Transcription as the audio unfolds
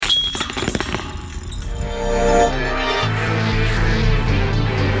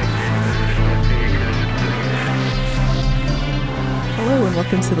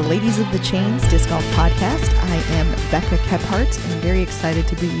welcome to the Ladies of the Chains Disc Golf Podcast. I am Becca Kephart, and I'm very excited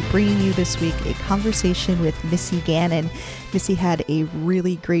to be bringing you this week a conversation with Missy Gannon. Missy had a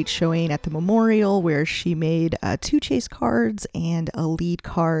really great showing at the Memorial where she made 2 chase cards and a lead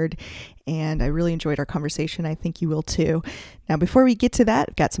card, and I really enjoyed our conversation. I think you will too. Now, before we get to that,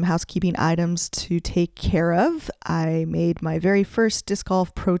 I've got some housekeeping items to take care of. I made my very first Disc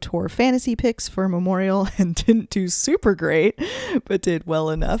Golf Pro Tour fantasy picks for Memorial and didn't do super great, but did well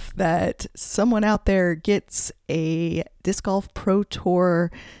enough that someone out there gets a Disc Golf Pro Tour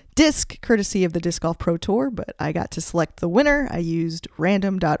disc courtesy of the Disc Golf Pro Tour, but I got to select the winner. I used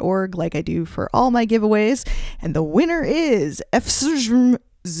random.org like I do for all my giveaways, and the winner is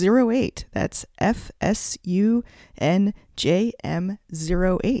FSUNJM08. That's FSUNJM08.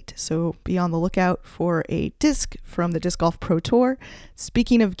 So be on the lookout for a disc from the Disc Golf Pro Tour.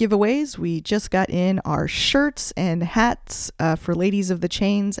 Speaking of giveaways, we just got in our shirts and hats for Ladies of the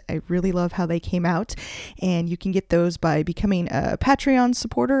Chains. I really love how they came out, and you can get those by becoming a Patreon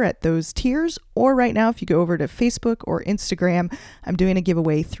supporter at those tiers, or right now if you go over to Facebook or Instagram, I'm doing a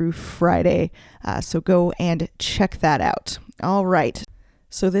giveaway through Friday, so go and check that out. All right.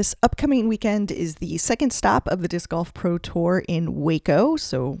 So this upcoming weekend is the second stop of the Disc Golf Pro Tour in Waco.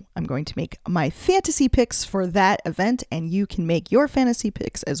 So I'm going to make my fantasy picks for that event, and you can make your fantasy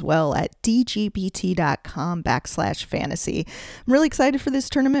picks as well at dgbt.com/fantasy. I'm really excited for this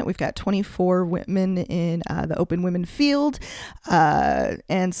tournament. We've got 24 women in the open women field,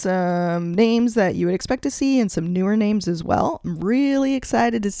 and some names that you would expect to see and some newer names as well. I'm really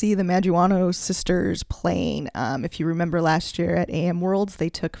excited to see the Maduano sisters playing. If you remember last year at AM Worlds, they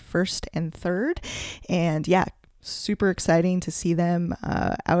took first and third, and yeah, super exciting to see them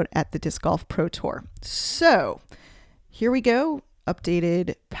out at the Disc Golf Pro Tour. So here we go.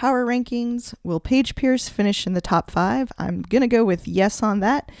 Updated power rankings. Will Paige Pierce finish in the top 5? I'm gonna go with yes on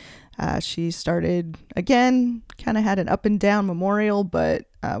that. She started again, kind of had an up and down Memorial, but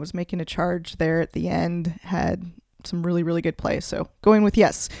was making a charge there at the end, had some really, really good play. So going with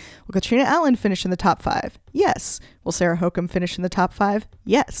yes. Will Katrina Allen finish in the top 5? Yes. Will Sarah Hokum finish in the top 5?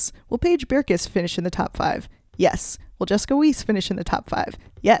 Yes. Will Paige Birkus finish in the top 5? Yes. Will Jessica Weiss finish in the top 5?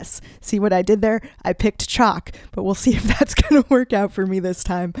 Yes. See what I did there? I picked chalk, but we'll see if that's going to work out for me this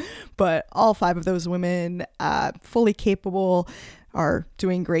time. But all 5 of those women, fully capable, are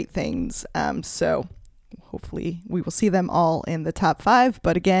doing great things. So hopefully we will see them all in the top 5.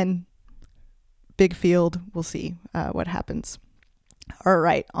 But again, big field. We'll see what happens. All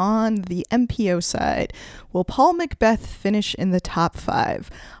right. On the MPO side, will Paul Macbeth finish in the top 5?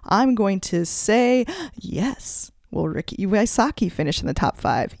 I'm going to say yes. Will Ricky Iwasaki finish in the top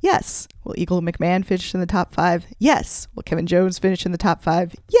 5? Yes. Will Eagle McMahon finish in the top 5? Yes. Will Kevin Jones finish in the top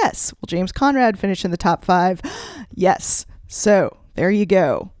 5? Yes. Will James Conrad finish in the top 5? Yes. So there you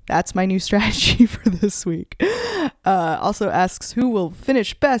go. That's my new strategy for this week. Also asks who will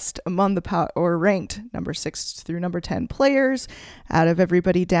finish best among the or ranked number 6 through number 10 players out of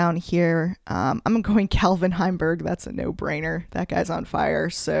everybody down here. I'm going Calvin Heimberg. That's a no-brainer. That guy's on fire.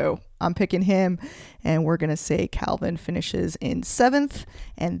 So I'm picking him, and we're going to say Calvin finishes in 7th,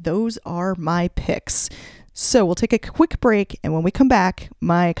 and those are my picks. So we'll take a quick break, and when we come back,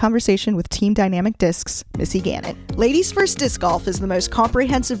 my conversation with Team Dynamic Discs, Missy Gannon. Ladies First Disc Golf is the most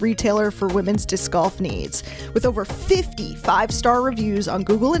comprehensive retailer for women's disc golf needs. With over 50 5-star reviews on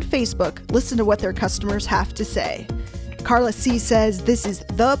Google and Facebook, listen to what their customers have to say. Carla C. says this is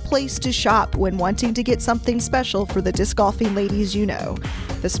the place to shop when wanting to get something special for the disc golfing ladies you know.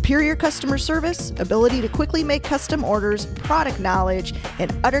 The superior customer service, ability to quickly make custom orders, product knowledge,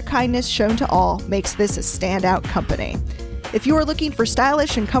 and utter kindness shown to all makes this a standout company. If you are looking for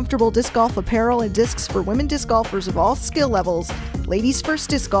stylish and comfortable disc golf apparel and discs for women disc golfers of all skill levels, Ladies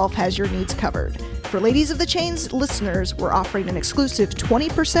First Disc Golf has your needs covered. For Ladies of the Chains listeners, we're offering an exclusive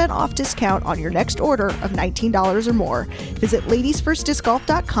 20% off discount on your next order of $19 or more. Visit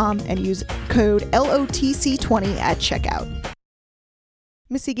ladiesfirstdiscgolf.com and use code LOTC20 at checkout.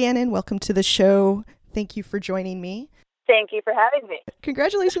 Missy Gannon, welcome to the show. Thank you for joining me. Thank you for having me.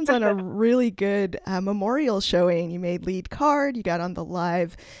 Congratulations on a really good Memorial showing. You made lead card, you got on the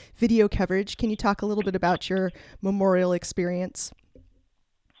live video coverage. Can you talk a little bit about your Memorial experience?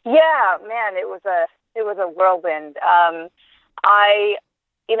 Yeah, man, it was a whirlwind. It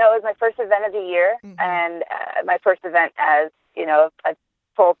was my first event of the year, and my first event as a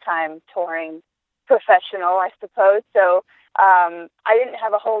full-time touring professional, I suppose. So I didn't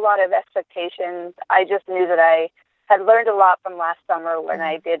have a whole lot of expectations. I just knew that I had learned a lot from last summer when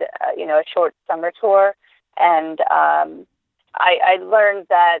I did a short summer tour, and I learned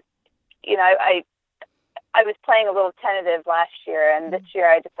that I was playing a little tentative last year, and this year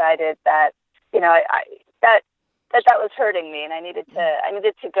I decided that, you know, that was hurting me, and I needed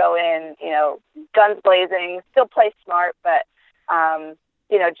to go in, you know, guns blazing, still play smart, but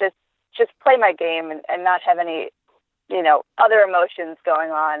you know, just play my game and not have any, you know, other emotions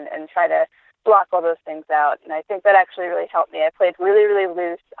going on, and try to block all those things out. And I think that actually really helped me. I played really, really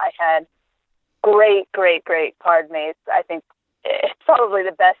loose. I had great card mates. I think it's probably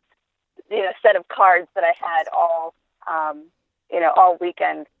the best, you know, set of cards that I had all, you know, all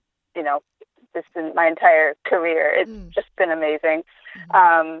weekend, you know, just in my entire career. It's just been amazing.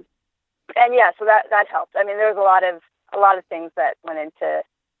 And yeah, so that helped. I mean, there was a lot of things that went into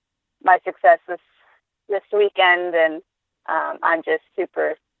my success this weekend, and I'm just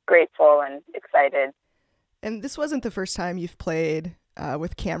super grateful and excited. And this wasn't the first time you've played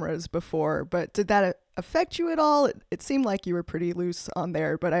with cameras before, but did that affect you at all? It seemed like you were pretty loose on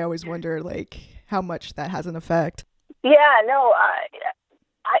there, but I always wonder, like, how much that has an effect. Yeah, no,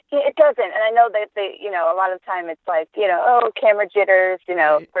 it doesn't. And I know that they, you know, a lot of the time it's like, you know, oh, camera jitters, you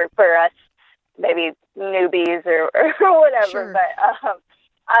know, right, for us, maybe newbies or whatever. Sure. But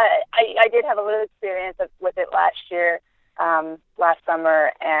I did have a little experience with it last year, last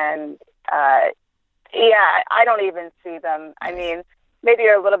summer, and yeah, I don't even see them. I mean, maybe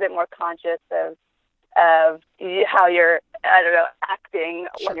you're a little bit more conscious of how you're, I don't know, acting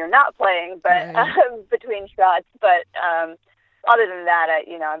when you're not playing, but between shots. But other than that,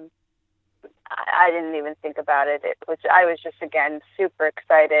 you know, I didn't even think about it. Which I was just, again, super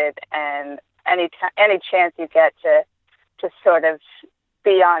excited, and any chance you get to sort of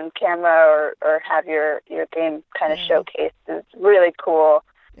be on camera or have your game kind of showcased is really cool.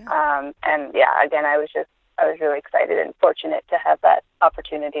 Yeah. And yeah, again, I was really excited and fortunate to have that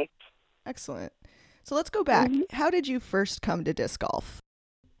opportunity. Excellent. So let's go back. Mm-hmm. How did you first come to disc golf?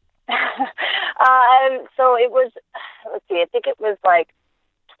 So it was, let's see, I think it was like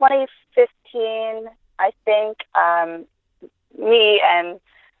 2015, I think. Me and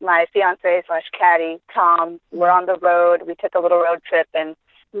my fiance / caddy, Tom, were on the road. We took a little road trip and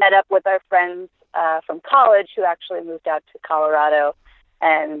met up with our friends from college who actually moved out to Colorado.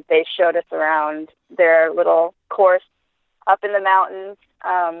 And they showed us around their little course up in the mountains,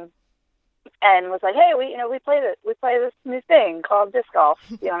 and was like, "Hey, we play this new thing called disc golf.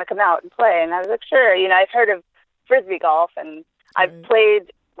 You want to come out and play?" And I was like, "Sure." You know, I've heard of frisbee golf, and I've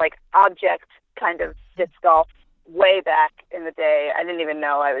played like object kind of disc golf way back in the day. I didn't even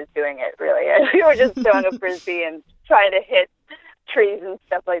know I was doing it, really. We were just throwing a frisbee and trying to hit trees and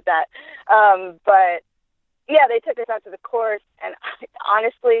stuff like that. But yeah, they took us out to the course, and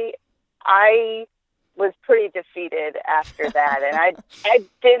honestly, I was pretty defeated after that, and I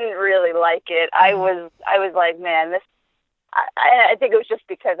didn't really like it. I was like, man, this. I think it was just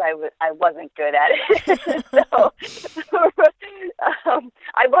because I wasn't good at it, so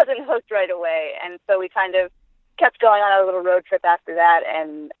I wasn't hooked right away, and so we kind of kept going on a little road trip after that,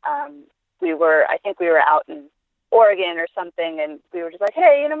 and I think we were out in Oregon or something, and we were just like,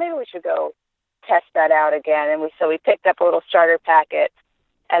 hey, maybe we should go test that out again. And so we picked up a little starter packet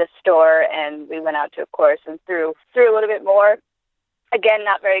at a store, and we went out to a course and threw a little bit more. Again,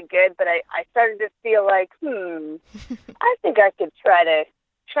 not very good, but I started to feel like, I think I could try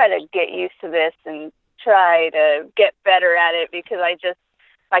to get used to this and try to get better at it, because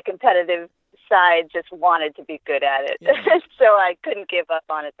my competitive side just wanted to be good at it. Yeah. So I couldn't give up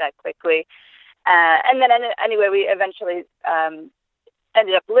on it that quickly. And then anyway, we eventually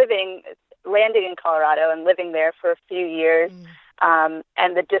ended up landing in Colorado and living there for a few years. And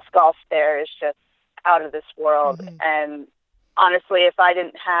the disc golf there is just out of this world. Mm-hmm. And honestly, if I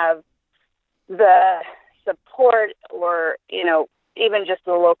didn't have the support or, even just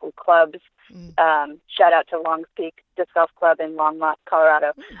the local clubs, shout out to Longs Peak Disc Golf Club in Longmont,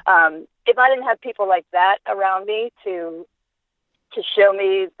 Colorado. If I didn't have people like that around me to show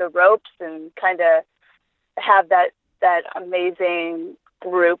me the ropes and kind of have that amazing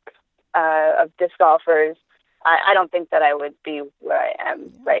group of disc golfers, I don't think that I would be where I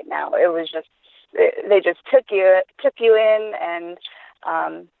am right now. It was just, they just took you in, and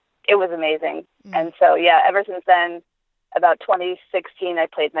it was amazing. And so, yeah, ever since then, about 2016, I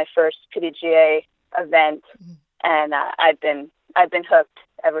played my first PDGA event, and I've been hooked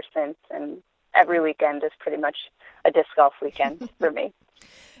ever since. And every weekend is pretty much a disc golf weekend for me.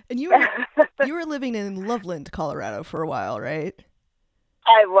 And you were living in Loveland, Colorado for a while, right?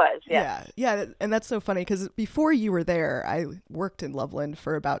 I was, yeah. Yeah, and that's so funny because before you were there, I worked in Loveland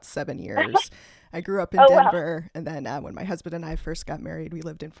for about 7 years. I grew up in Denver, and then when my husband and I first got married, we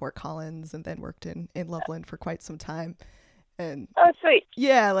lived in Fort Collins and then worked in Loveland for quite some time. And oh, sweet.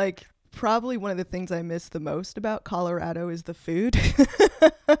 Yeah, like probably one of the things I miss the most about Colorado is the food.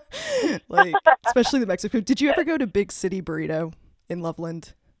 Like, especially the Mexican food. Did you ever go to Big City Burrito in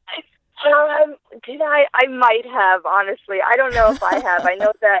Loveland? Did I? I might have, honestly. I don't know if I have. I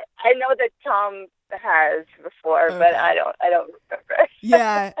know that Tom has before, Okay. but I don't remember.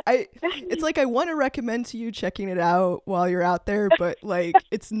 Yeah, it's like I want to recommend to you checking it out while you're out there, but like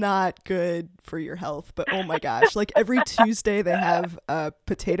it's not good for your health. But oh my gosh, like every Tuesday they have a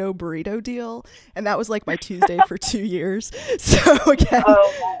potato burrito deal, and that was like my Tuesday for 2 years. So again,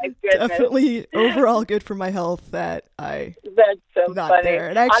 Oh my goodness. definitely overall good for my health that I That's so not funny. there.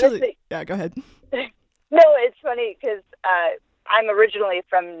 And actually, Honestly, yeah, go ahead. no, it's funny because I'm originally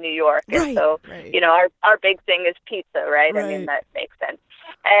from New York, and Right, so right. you know our big thing is pizza, right? I mean Right. that makes sense.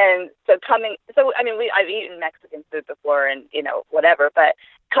 And so I mean I've eaten Mexican food before, and you know whatever, but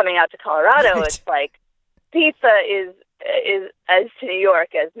coming out to Colorado, Right. it's like pizza is as to New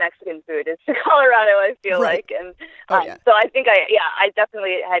York as Mexican food is to Colorado. I feel Right. like, and Oh yeah. so I think I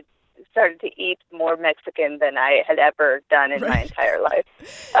definitely had started to eat more Mexican than I had ever done in my Right. entire life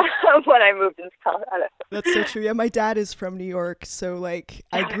when I moved into Colorado. That's so true. Yeah, my dad is from New York, so like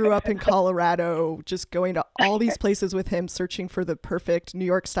I grew up in Colorado, just going to all these places with him, searching for the perfect New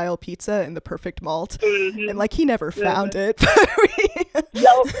York style pizza and the perfect malt, and like he never found it. But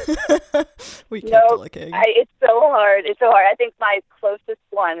Nope. we kept Nope. looking. It's so hard. It's so hard. I think my closest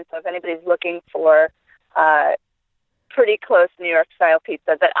one, so if anybody's looking for pretty close New York style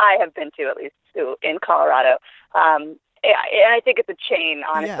pizza that I have been to, at least to in Colorado, and I think it's a chain,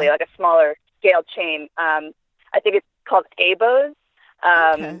 honestly, Yeah. like a smaller scale chain. I think it's called Abo's.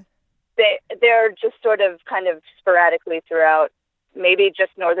 Okay. They're just sort of kind of sporadically throughout, maybe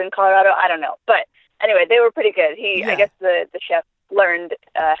just northern Colorado. I don't know. But anyway, they were pretty good. I Yeah. guess the chef learned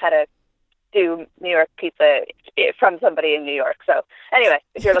how to do New York pizza from somebody in New York. So anyway,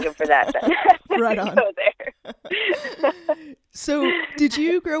 if you're looking for that, then Right on. go there. So, did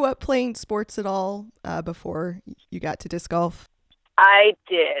you grow up playing sports at all before you got to disc golf? I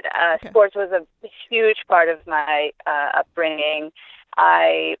did. Okay. Sports was a huge part of my upbringing.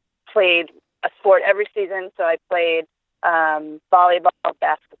 I played a sport every season, so I played volleyball,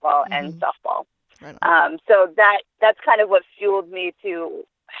 basketball, and softball. Right on. So that's kind of what fueled me to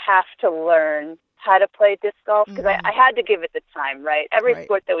have to learn how to play disc golf, because I had to give it the time, right? Every Right.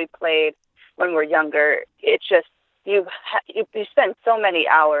 sport that we played when we're younger, it's just you spend so many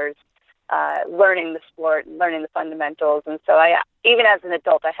hours learning the sport, learning the fundamentals, and so even as an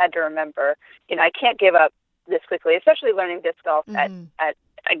adult, I had to remember, you know, I can't give up this quickly, especially learning disc golf at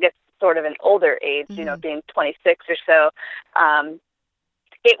I guess sort of an older age, you know, being 26 or so.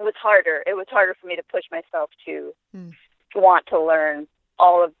 It was harder. It was harder for me to push myself to want to learn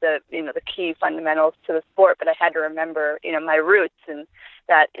all of the, you know, the key fundamentals to the sport, but I had to remember, you know, my roots, and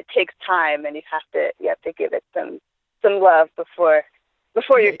that it takes time, and you have to give it some love before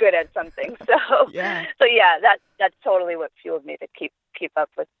you're good at something. So Yeah. so that's totally what fueled me to keep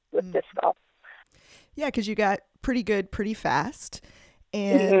up with disc golf. Yeah, because you got pretty good pretty fast.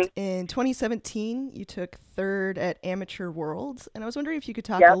 And in 2017, you took third at Amateur Worlds. And I was wondering if you could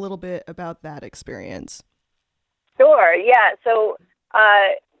talk a little bit about that experience. Sure. Yeah. So,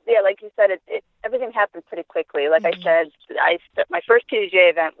 like you said, everything happened pretty quickly. Like I said, my first PDGA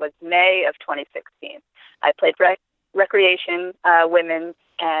event was May of 2016. I played recreation, women's,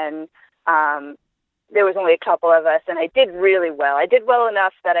 and there was only a couple of us, and I did really well. I did well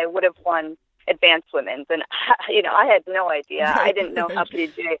enough that I would have won advanced women's, and you know, I had no idea. I didn't know how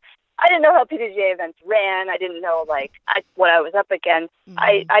PDGA events ran. I didn't know what I was up against.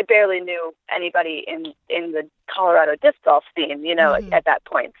 I barely knew anybody in the Colorado disc golf scene, you know, at that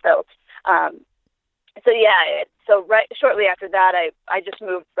point. So shortly after that, I just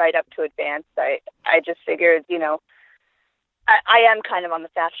moved right up to advanced. I just figured, you know, I am kind of on the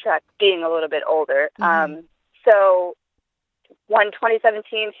fast track, being a little bit older. So when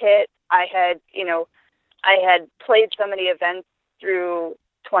 2017 hit, I had played so many events through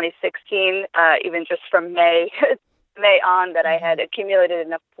 2016, even just from May on, that I had accumulated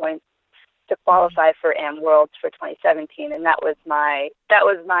enough points to qualify for Am Worlds for 2017, and that was my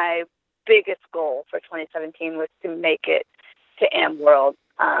biggest goal for 2017, was to make it to Am Worlds.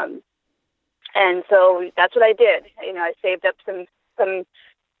 And so that's what I did. You know, I saved up some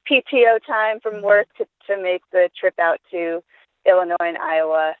PTO time from work to make the trip out to Illinois and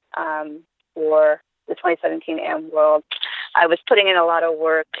Iowa for the 2017 Am World. I was putting in a lot of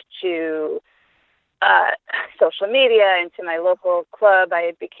work to social media and to my local club.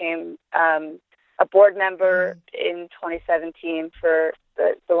 I became a board member in 2017 for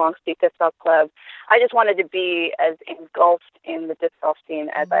the Long Speak Disc Golf Club. I just wanted to be as engulfed in the disc golf scene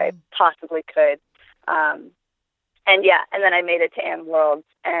as I possibly could. And then I made it to Am Worlds.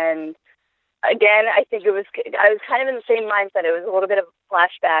 And again, I think I was kind of in the same mindset. It was a little bit of a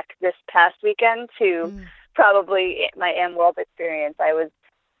flashback this past weekend to probably my Am World experience.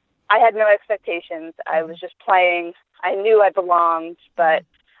 I had no expectations. I was just playing. I knew I belonged, but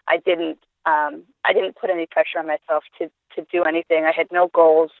I didn't put any pressure on myself to do anything. I had no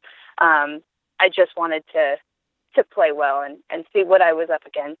goals. I just wanted to play well and see what I was up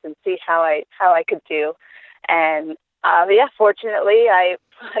against and see how I could do. And fortunately, I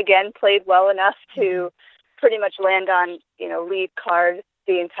again played well enough to pretty much land on lead card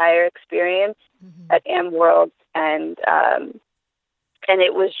the entire experience at Am Worlds, and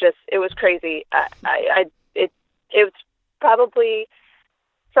it was crazy. It was probably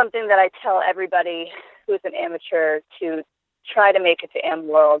something that I tell everybody who's an amateur to try to make it to Am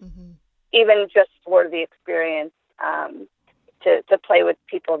World, even just for the experience, to play with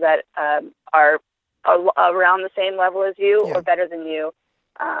people that are around the same level as you or better than you,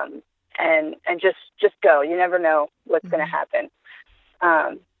 and just go. You never know what's going to happen.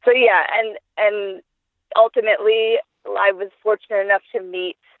 And ultimately, I was fortunate enough to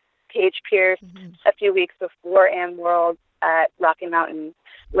meet Paige Pierce a few weeks before Am World at Rocky Mountain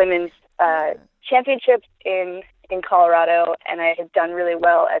Women's Championships in Colorado, and I had done really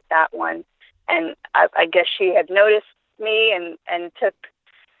well at that one. And I guess she had noticed me and took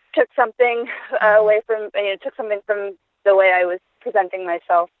something away from took something from the way I was presenting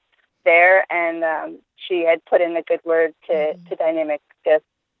myself there, and she had put in a good word to Dynamic Disc.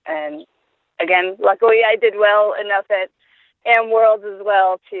 And again, luckily, I did well enough at Am Worlds as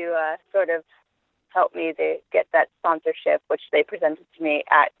well to sort of help me to get that sponsorship, which they presented to me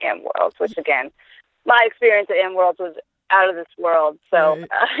at Am Worlds, which again, my experience at Am Worlds was out of this world. So,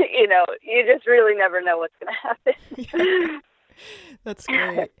 you just really never know what's going to happen. That's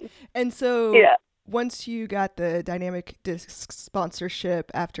great. And so once you got the Dynamic Disc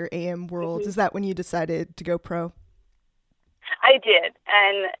sponsorship after Am Worlds, is that when you decided to go pro? I did.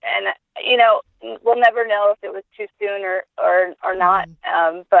 And we'll never know if it was too soon or not.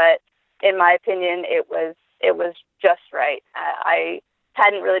 But in my opinion, it was just right. I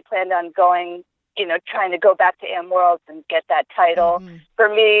hadn't really planned on going, trying to go back to Am Worlds and get that title. For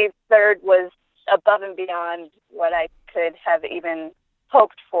me, third was above and beyond what I could have even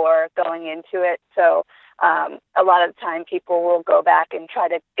hoped for going into it. So a lot of the time people will go back and try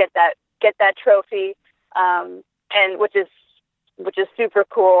to get that trophy, and which is super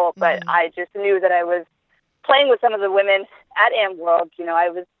cool. But I just knew that I was playing with some of the women at Am World. I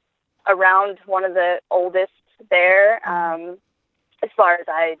was around one of the oldest there, as far as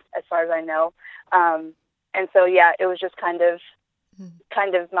I know. And so it was just kind of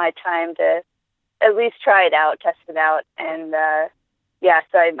my time to at least try it out, test it out, and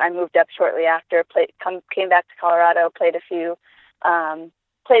so I moved up shortly after. Came back to Colorado, played a few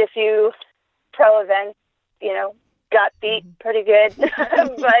pro events. Got beat pretty good,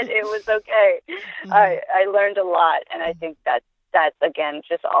 but it was okay. I learned a lot, and I think that's again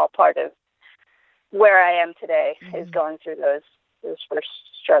just all part of where I am today, is going through those first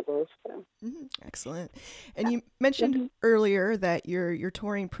struggles. So. Excellent. And you mentioned earlier that you're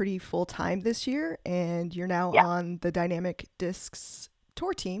touring pretty full time this year, and you're now on the Dynamic Discs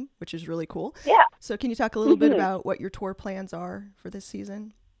tour team, which is really cool. Yeah. So can you talk a little bit about what your tour plans are for this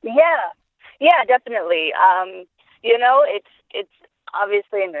season? Yeah, definitely. It's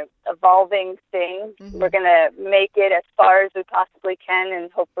obviously an evolving thing. We're going to make it as far as we possibly can,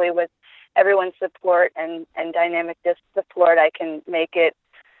 and hopefully with everyone's support and Dynamic Disc support, I can make it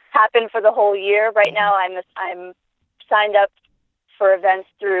happen for the whole year. Right now, I'm signed up for events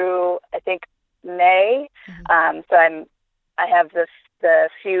through, I think, May. So I have the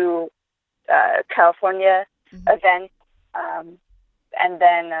few California events. And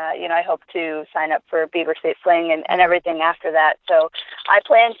then, I hope to sign up for Beaver State Fling and everything after that. So I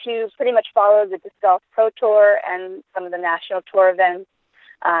plan to pretty much follow the Disc Golf Pro Tour and some of the national tour events.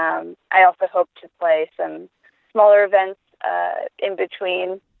 I also hope to play some smaller events in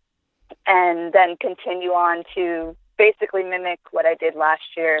between, and then continue on to basically mimic what I did last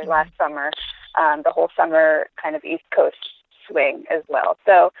summer, the whole summer kind of East Coast swing as well.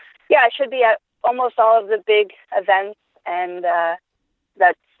 So, I should be at almost all of the big events, and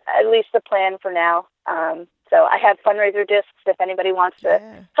that's at least the plan for now. So I have fundraiser discs if anybody wants to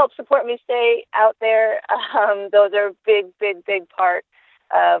help support me stay out there. Those are a big, big, big part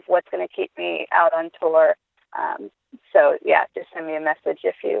of what's going to keep me out on tour. So just send me a message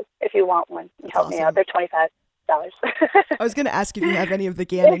if you want one and help me out. They're $25. I was going to ask if you have any of the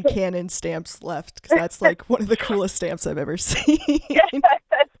Gannon Cannon stamps left, because that's like one of the coolest stamps I've ever seen.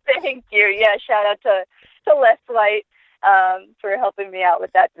 Thank you. Yeah, shout out to Les Light for helping me out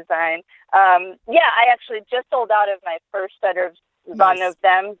with that design. Yeah, I actually just sold out of my first set of run of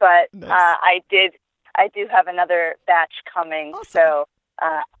them, but I do have another batch coming. Awesome. So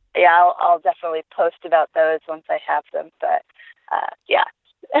yeah, I'll definitely post about those once I have them. But yeah.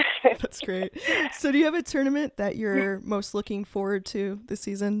 That's great. So do you have a tournament that you're most looking forward to this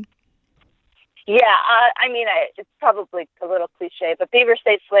season? Yeah, I mean, it's probably a little cliche, but Beaver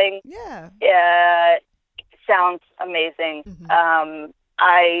State Fling sounds amazing. Mm-hmm.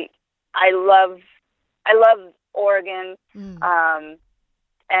 I love Oregon,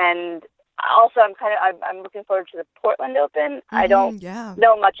 and also I'm looking forward to the Portland Open. Mm-hmm, I don't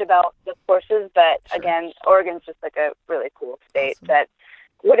know much about the courses, but again, Oregon's just like a really cool state that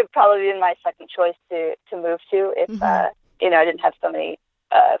would have probably been my second choice to move to if I didn't have so many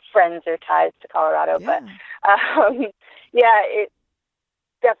friends or ties to Colorado. But it's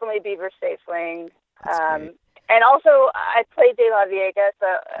definitely Beaver State Fling. And also I played De La Viega, so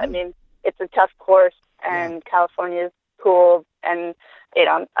I mean it's a tough course, and California's cool, and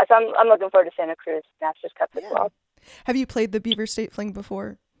so I'm looking forward to Santa Cruz Masters Cup as well. Have you played the Beaver State Fling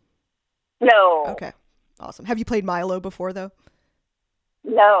before? No. Okay, awesome. Have you played Milo before though?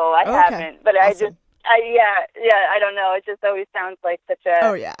 No, I haven't. But awesome. I don't know. It just always sounds like such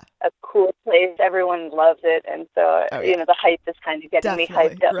a cool place. Everyone loves it, and so the hype is kind of getting me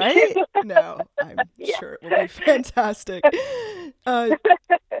hyped up. Right? No, I'm sure it will be fantastic.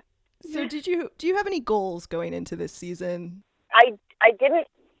 So, do you have any goals going into this season? I didn't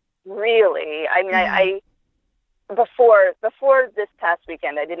really. I mean, I before this past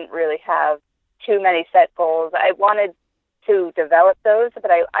weekend, I didn't really have too many set goals. I wanted to develop those, but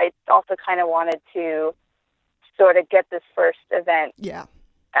I also kind of wanted to sort of get this first event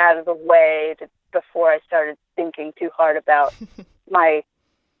out of the way before I started thinking too hard about my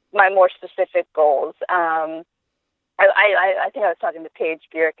more specific goals. I think I was talking to Paige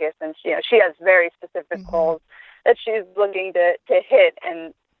Bierkis, and she has very specific goals that she's looking to hit,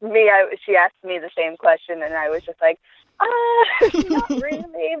 and she asked me the same question, and I was just like, not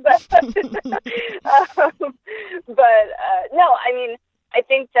really, but no, I mean, I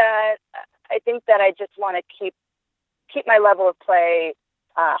think that I just want to keep my level of play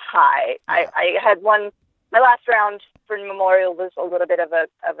high. I had my last round for Memorial was a little bit of a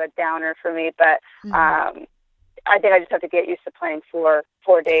downer for me, but I think I just have to get used to playing 4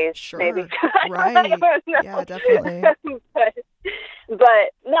 days, maybe. Right. Yeah, definitely.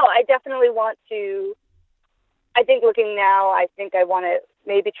 But no, I definitely want to. I think looking now, I think I want to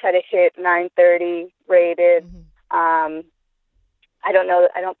maybe try to hit 930 rated. I don't know.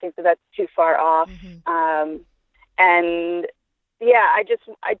 I don't think that's too far off. And yeah,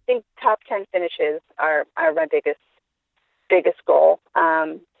 I think top 10 finishes are my biggest goal.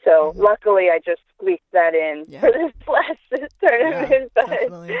 So luckily I just squeaked that in for this last tournament. But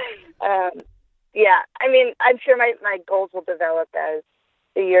I mean, I'm sure my goals will develop as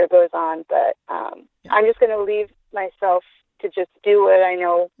the year goes on, but I'm just going to leave myself to just do what I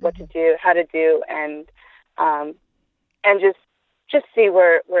know what to do, how to do, and just see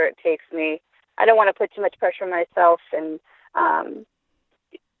where it takes me. I don't want to put too much pressure on myself, and I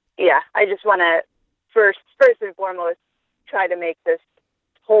just want to first and foremost try to make this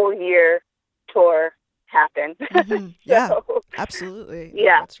whole year tour happen. Yeah, absolutely.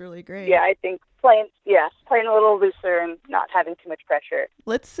 Yeah, that's really great. Yeah, I think playing a little looser and not having too much pressure.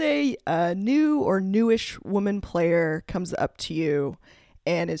 Let's say a new or newish woman player comes up to you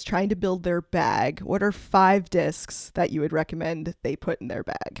and is trying to build their bag. What are 5 discs that you would recommend they put in their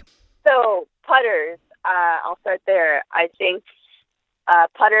bag? So putters, I'll start there. I think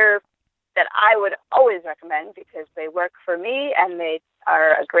putter that I would always recommend because they work for me and they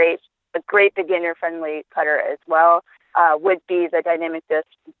are a great beginner-friendly putter as well, would be the Dynamic Disc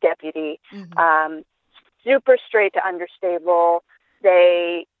Deputy. Super straight to understable.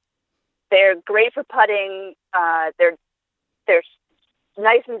 They're great for putting. They're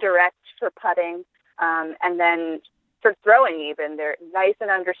nice and direct for putting, and then for throwing even, they're nice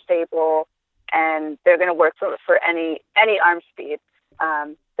and understable, and they're going to work for any arm speed.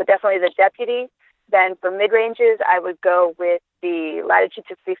 So definitely the Deputy. Then for mid-ranges, I would go with the Latitude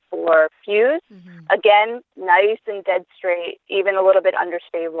 64 Fuse. Again, nice and dead straight, even a little bit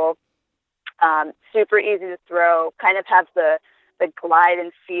understable. Super easy to throw, kind of have the glide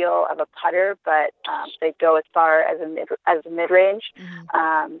and feel of a putter, but they go as far as a mid-range.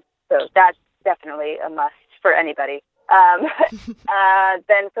 So that's definitely a must for anybody.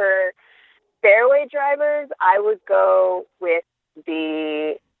 Then for fairway drivers, I would go with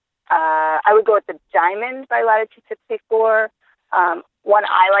the Diamond by Latitude 64. One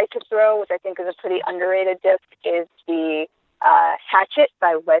I like to throw, which I think is a pretty underrated disc, is the Hatchet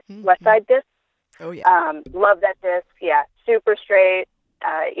by Westside Disc. Oh yeah. Love that disc. Yeah, super straight,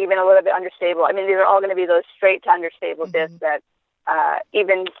 even a little bit understable. I mean, these are all going to be those straight to understable discs that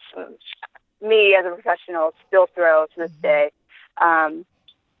even me as a professional still throw to this day. And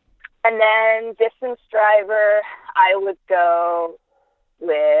then distance driver, I would go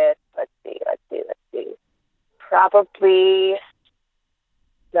with, let's see. Probably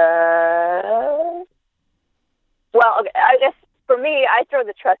okay, I guess for me, I throw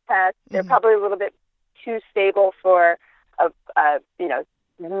the Trespass. They're probably a little bit too stable for a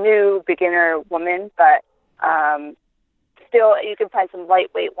new beginner woman, but still you can find some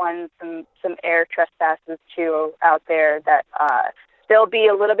lightweight ones, some air Trespasses too out there that they'll be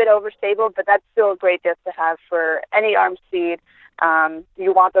a little bit overstable, but that's still a great disc to have for any arm speed.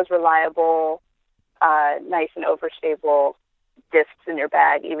 You want those reliable, nice and overstable discs in your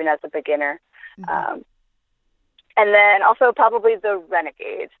bag, even as a beginner. And then also probably the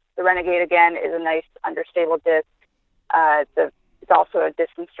Renegade. The Renegade, again, is a nice understable disc. It's also a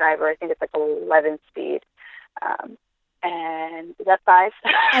distance driver. I think it's like 11 speed. And is that 5?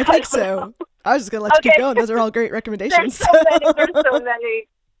 I think so. I was just going to let you keep going. Those are all great recommendations. There's so many.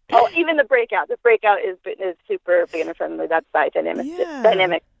 Oh, even the Breakout. The Breakout is super beginner friendly. That's by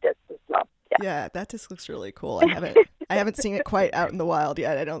Dynamic Disc as well. Yeah, that disc looks really cool. I haven't seen it quite out in the wild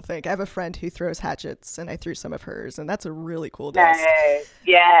yet, I don't think. I have a friend who throws hatchets, and I threw some of hers, and that's a really cool disc. Nice.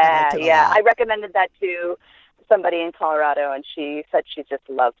 Yeah. I recommended that to somebody in Colorado, and she said she just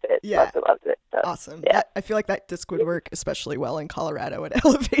loved it. Yeah. Loved it. So, awesome. Yeah. I feel like that disc would work especially well in Colorado at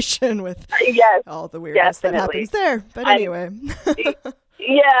elevation with all the weirdness that happens there. But anyway.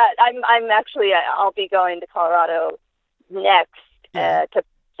 Yeah, I'm actually, I'll be going to Colorado next to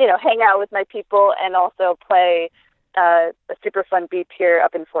hang out with my people and also play a super fun B tier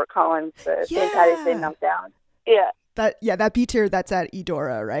up in Fort Collins, the St. Patty's Day Meltdown. Yeah. That B tier, that's at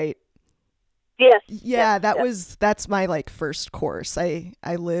Eudora, right? Yes. Yeah, that's my first course. I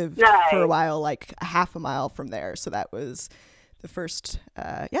lived for a while, like half a mile from there. So that was the first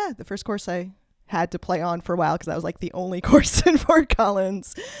course I had to play on for a while because that was like the only course in Fort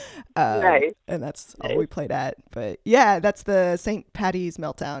Collins. Nice. And that's all we played at. But yeah, that's the St. Patty's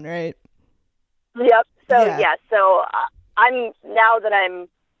Meltdown, right? Yep. So so I'm now that I'm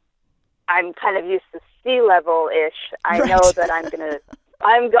kind of used to sea level ish. I know that I'm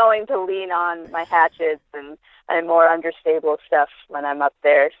going to lean on my hatchets and more understable stuff when I'm up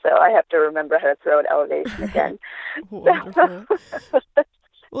there. So I have to remember how to throw at elevation again. Wonderful.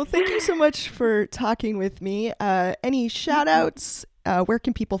 Well, thank you so much for talking with me. Any shout outs? Where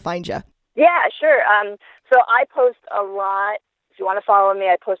can people find you? Yeah, sure. So I post a lot. If you want to follow me,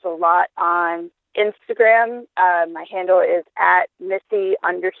 I post a lot on Instagram. My handle is at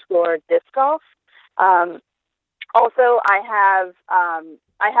Missy_disc golf. Also, I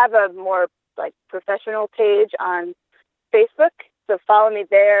have a more professional page on Facebook. So follow me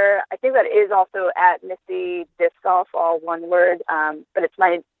there. I think that is also at Missy Disc Golf, all one word. But it's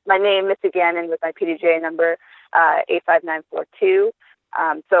my name, Missy Gannon, with my PDJ number 85942.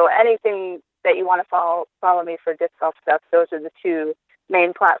 So anything that you want to follow me for disc golf stuff, those are the two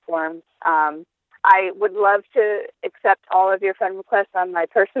main platforms. I would love to accept all of your friend requests on my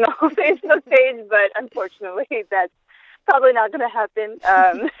personal Facebook page, but unfortunately that's probably not going to happen.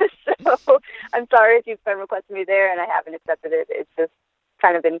 So I'm sorry if you've friend requested me there and I haven't accepted it. It's just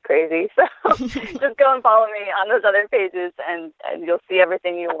kind of been crazy. So just go and follow me on those other pages and you'll see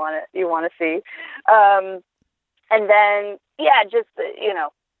everything you want to see. And then, just,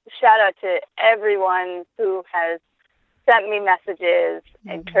 shout out to everyone who has sent me messages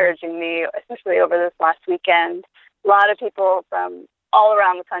encouraging me, especially over this last weekend. A lot of people from all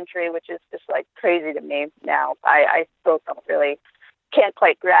around the country, which is just crazy to me now. I still can't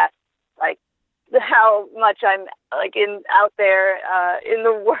quite grasp how much I'm out there in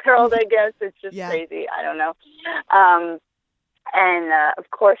the world. I guess it's just crazy. I don't know. And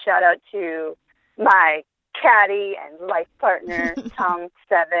of course, shout out to my caddy and life partner, Tom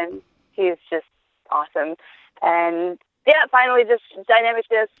Seven. He's just awesome. And finally, just Dynamic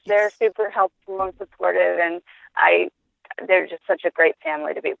Disc. They're super helpful and supportive, and they're just such a great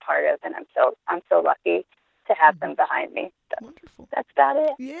family to be a part of, and I'm so lucky to have them behind me. So wonderful. That's about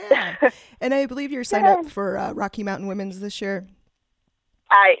it. Yeah. And I believe you're signed up for Rocky Mountain Women's this year.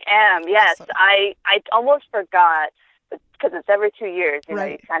 I am. Yes. Awesome. I almost forgot because it's every 2 years.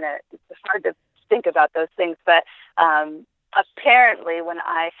 It's hard to think about those things. But apparently, when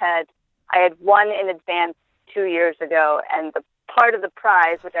I I had won in advance 2 years ago, and the part of the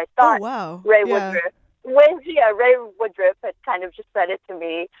prize, which I thought Ray Woodruff had kind of just said it to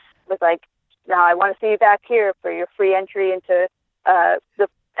me, was like, now I want to see you back here for your free entry into the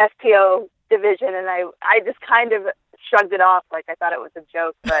FPO division. And I just kind of shrugged it off like I thought it was a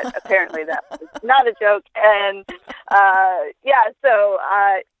joke, but apparently that was not a joke. And so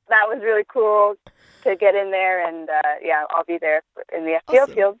that was really cool to get in there, and I'll be there in the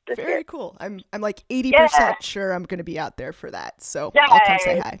FPO field this year. Very cool. I'm like 80% sure I'm going to be out there for that, so I'll come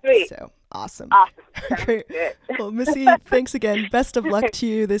say hi. Sweet. So awesome. Great. Well, Missy, thanks again. Best of luck to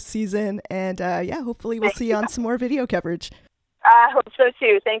you this season, and hopefully we'll see you on some more video coverage. I hope so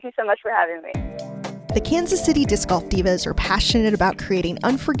too. Thank you so much for having me. The Kansas City Disc Golf Divas are passionate about creating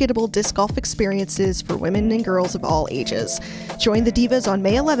unforgettable disc golf experiences for women and girls of all ages. Join the Divas on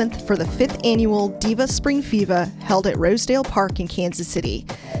May 11th for the 5th annual Diva Spring Fever held at Rosedale Park in Kansas City.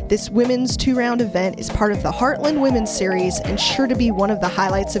 This women's 2-round event is part of the Heartland Women's Series and sure to be one of the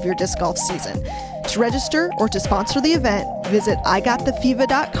highlights of your disc golf season. To register or to sponsor the event, visit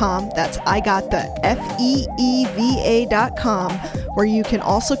igotthefiva.com. That's igotthefeeva.com, where you can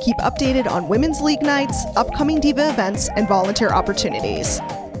also keep updated on women's league nights, upcoming Diva events, and volunteer opportunities.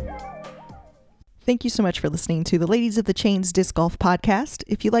 Thank you so much for listening to the Ladies of the Chains Disc Golf Podcast.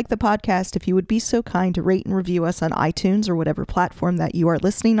 If you like the podcast, if you would be so kind to rate and review us on iTunes or whatever platform that you are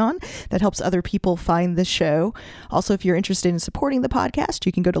listening on, that helps other people find the show. Also, if you're interested in supporting the podcast,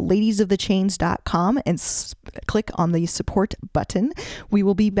 you can go to ladiesofthechains.com and click on the support button. We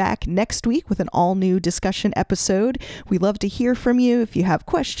will be back next week with an all-new discussion episode. We love to hear from you. If you have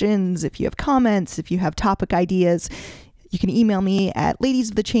questions, if you have comments, if you have topic ideas, you can email me at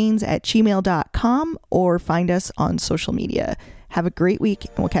ladiesofthechains@gmail.com or find us on social media. Have a great week,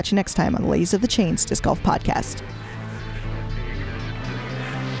 and we'll catch you next time on the Ladies of the Chains Disc Golf Podcast.